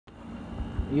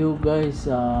you guys,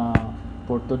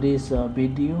 for today's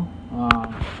video,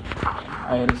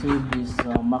 I received this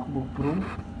MacBook Pro,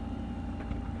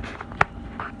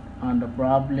 and the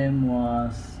problem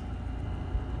was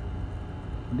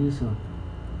this one,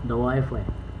 the Wi-Fi.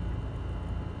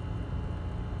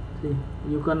 See,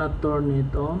 you cannot turn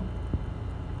it on.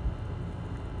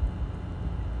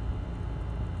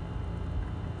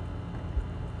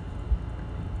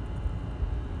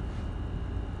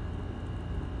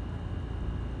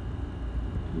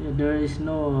 There is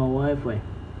no Wi-Fi.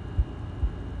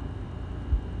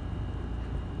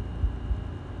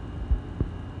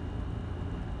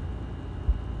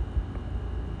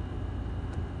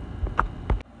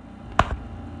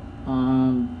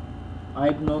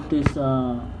 I've noticed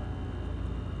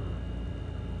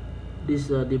this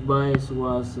device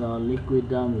was liquid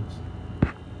damage.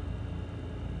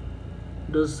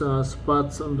 Those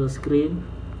spots on the screen,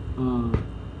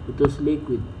 it was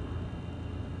liquid.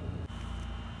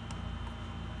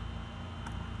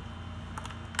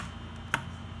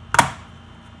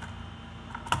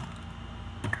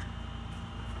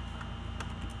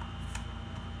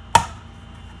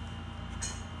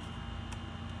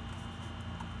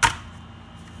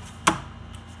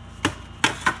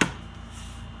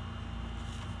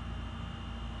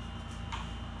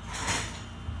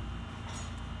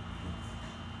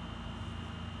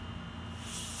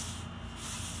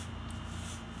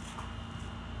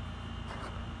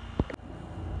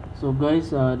 So guys,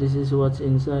 this is what's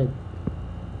inside.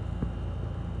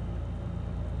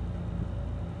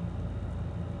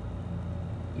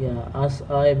 Yeah, as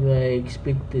I've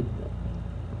expected,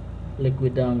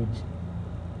 liquid damage.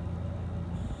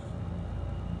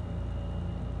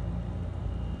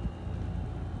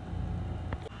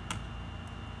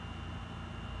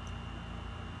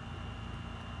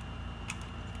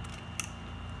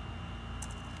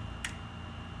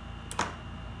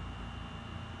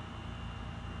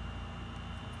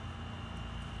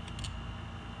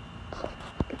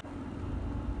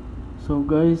 So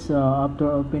guys,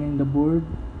 after opening the board,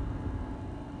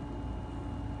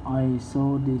 I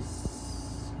saw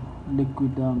this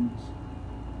liquid damage.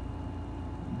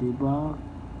 The back,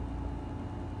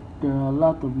 there are a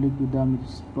lot of liquid damage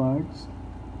parts.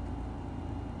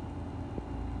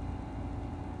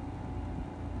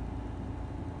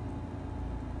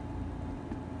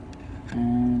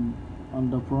 And on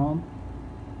the front,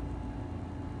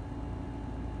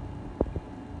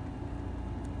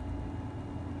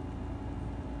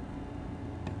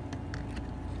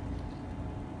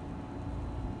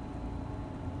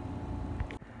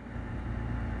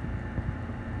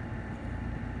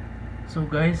 so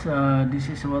guys, this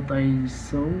is what I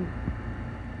saw.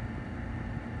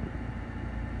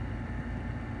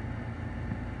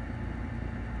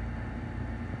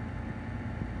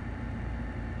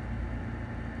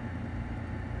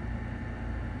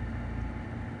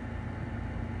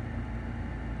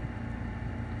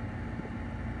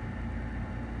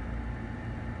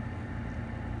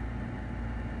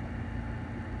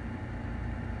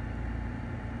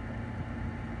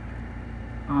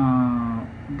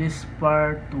 This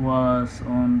part was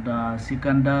on the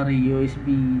secondary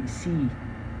USB-C.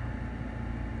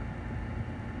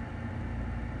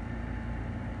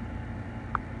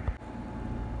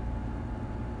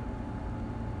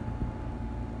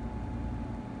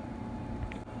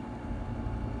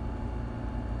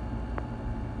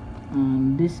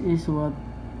 And this is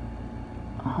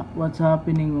what's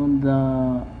happening on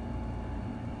the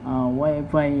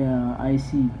Wi-Fi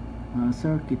IC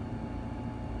circuit.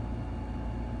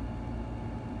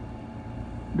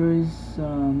 There is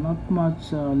not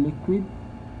much liquid,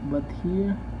 but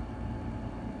here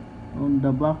on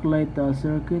the backlight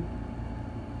circuit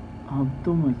have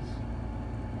too much.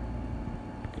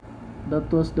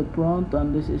 That was the front,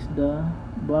 and this is the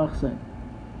back side.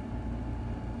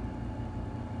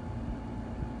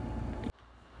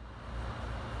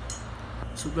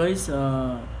 So guys,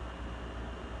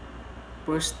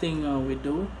 first thing we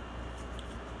do,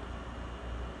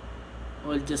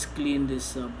 I'll just clean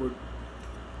this board.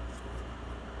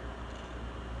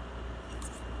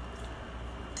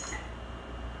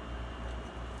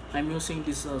 I'm using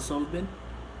this solvent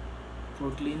for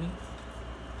cleaning.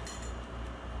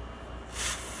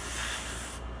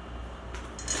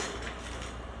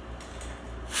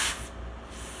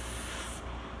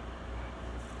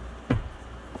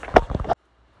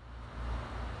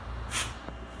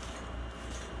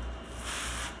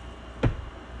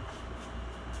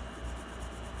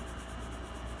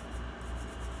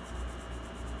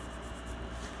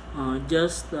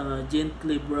 Just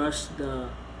gently brush the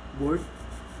board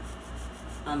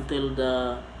until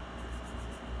the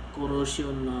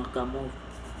corrosion come off.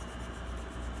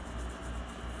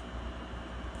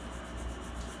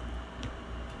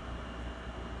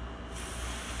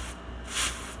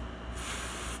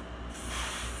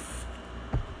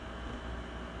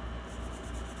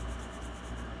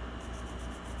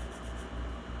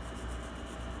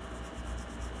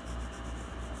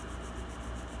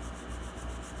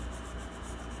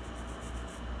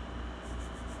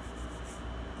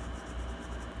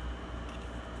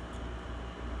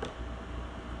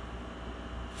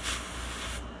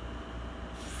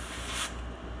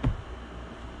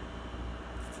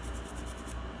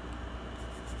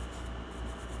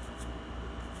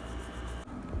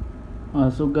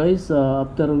 So guys,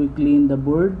 after we clean the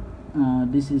board,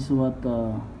 this is what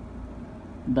the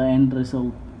end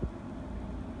result.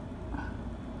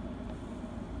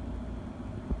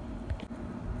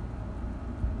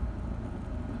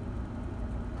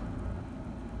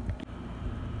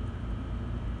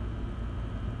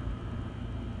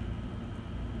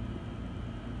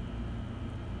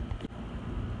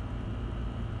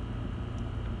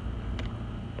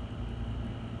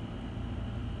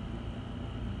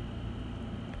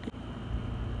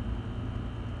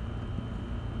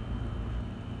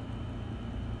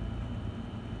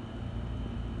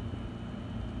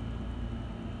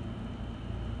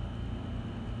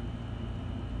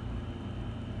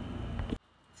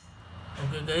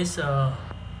 Okay guys,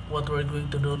 what we're going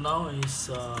to do now is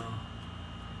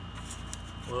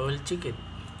we will check it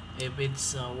if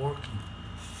it's working.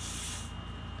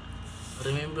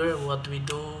 Remember what we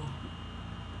do,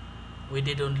 we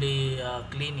did only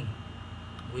cleaning,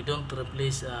 we don't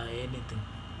replace anything.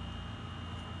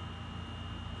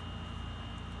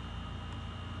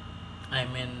 I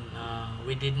mean,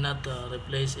 we did not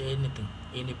replace anything,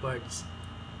 any parts.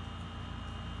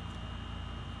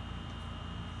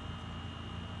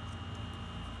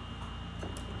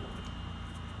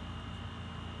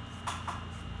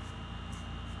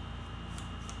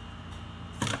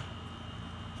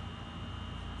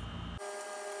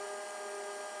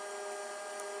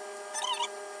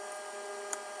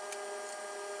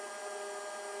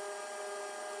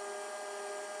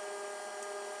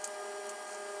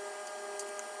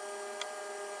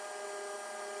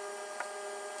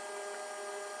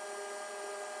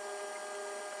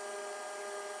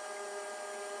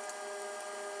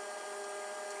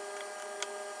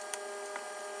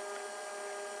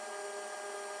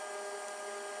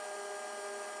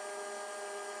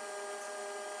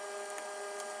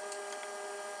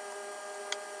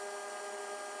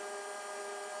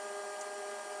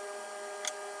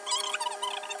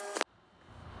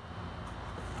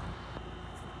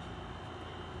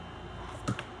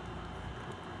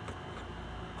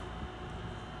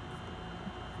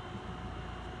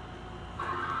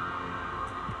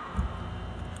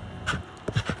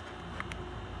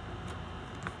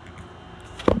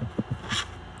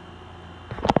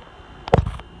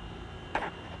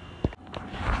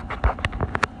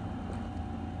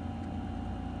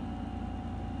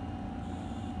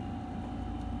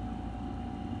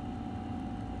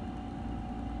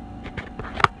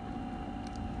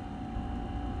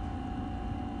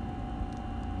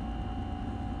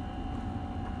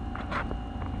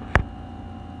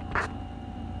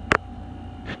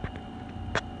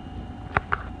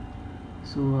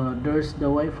 So there's the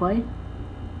Wi-Fi.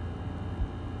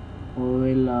 We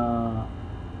will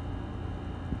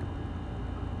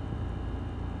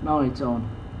now it's on.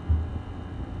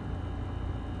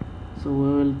 So we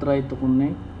will try to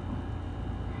connect.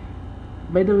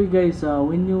 By the way guys,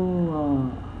 when you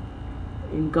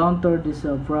encounter this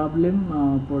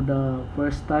problem for the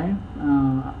first time,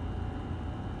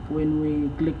 when we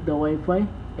click the Wi-Fi,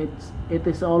 it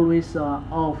is always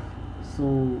off.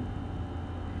 So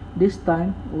this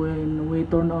time when we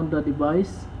turn on the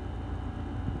device,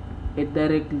 it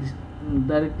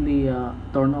directly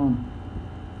turn on.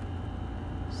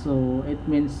 So it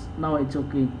means now it's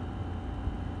okay.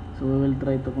 So we will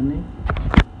try to connect.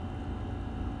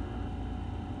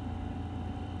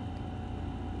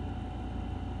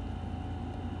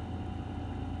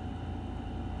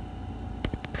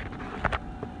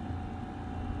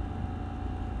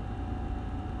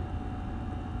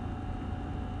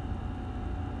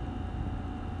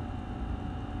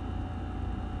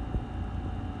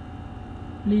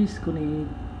 Please connect.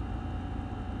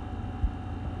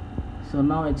 So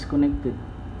now it's connected,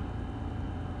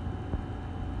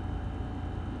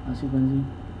 as you can see.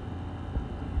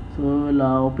 So we will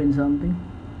open something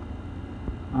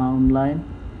online.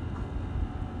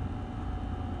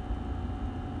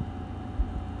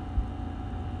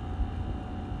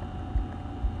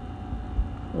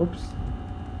 Oops,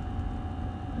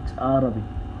 it's Arabic.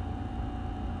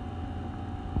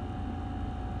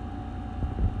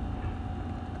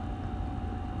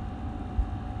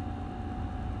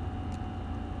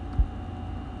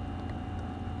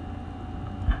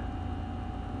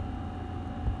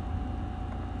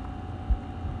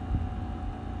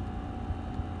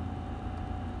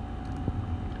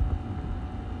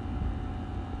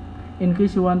 In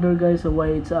case you wonder guys why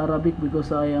it's Arabic,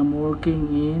 because I am working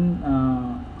in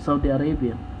Saudi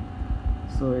Arabia,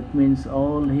 so it means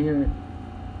all here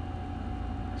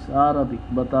is Arabic,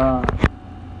 but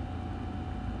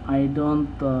I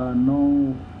don't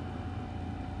know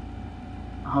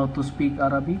how to speak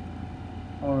Arabic,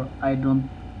 or I don't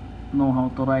know how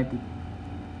to write it.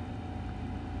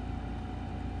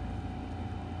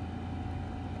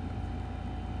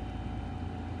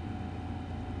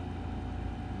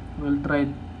 We'll try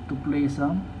to play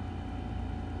some.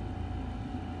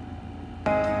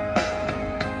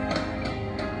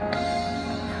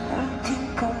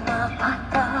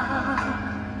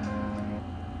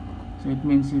 So it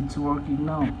means it's working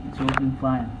now. It's working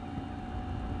fine.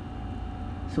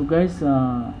 So guys,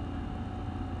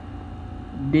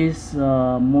 this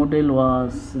model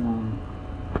was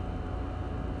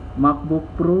Macbook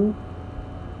Pro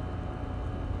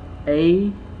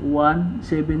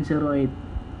A1708.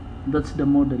 That's the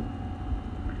model.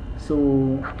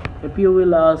 So if you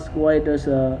will ask why there's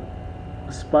a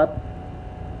spot,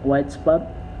 white spot,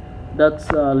 that's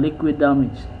liquid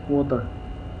damage, water.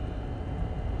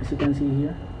 As you can see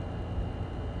here,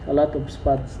 a lot of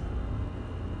spots.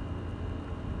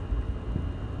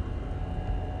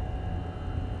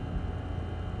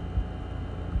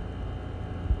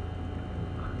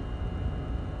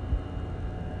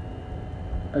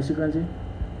 As you can see,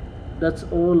 that's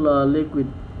all liquid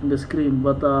in the screen,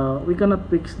 but we cannot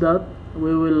fix that.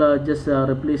 We will just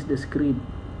replace the screen.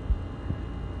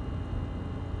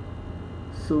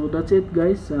 So that's it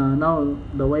guys. Now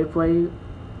the Wi-Fi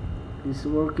is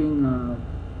working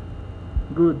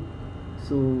good.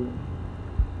 So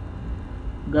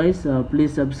guys,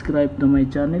 please subscribe to my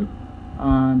channel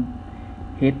and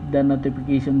hit the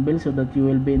notification bell so that you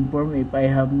will be informed if I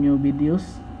have new videos.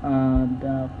 And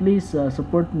please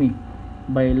support me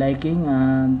by liking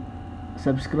and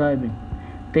subscribing.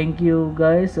 Thank you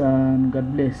guys, and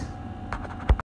God bless.